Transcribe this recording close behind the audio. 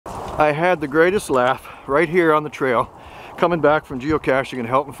I had the greatest laugh right here on the trail coming back from geocaching in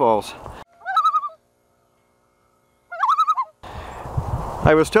Hilton Falls.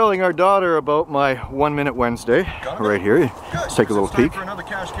 I was telling our daughter about my 1 Minute Wednesday right here. Let's take a little peek.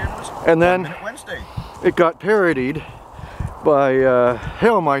 And then it got parodied by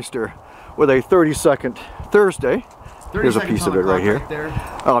Hailmeister with a 30-second Thursday. Here's a piece of it right here.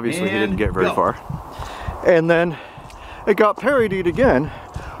 Obviously he didn't get very far. And then it got parodied again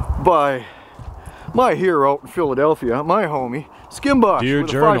by my hero out in Philadelphia, my homie, Skimbosh, Dear with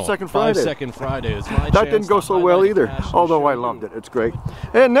a Journal, 5-second Friday. 5-second Friday is my That didn't go so well either, although I loved it. It's great.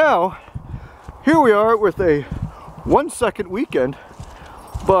 And now, here we are with a 1-second weekend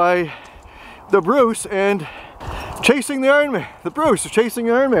by the Bruce and chasing the Iron Man. The Bruce is chasing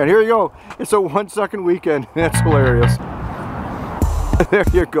the Iron Man. Here you go. It's a 1-second weekend. That's hilarious. There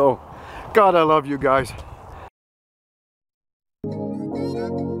you go. God, I love you guys.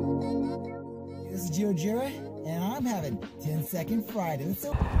 This is Joe, and I'm having 10-second Friday.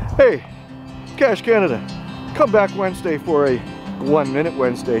 Hey, Cache Canada, come back Wednesday for a 1 Minute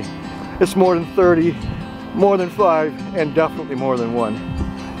Wednesday. It's more than 30, more than 5, and definitely more than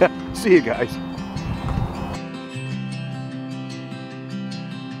 1. See you guys.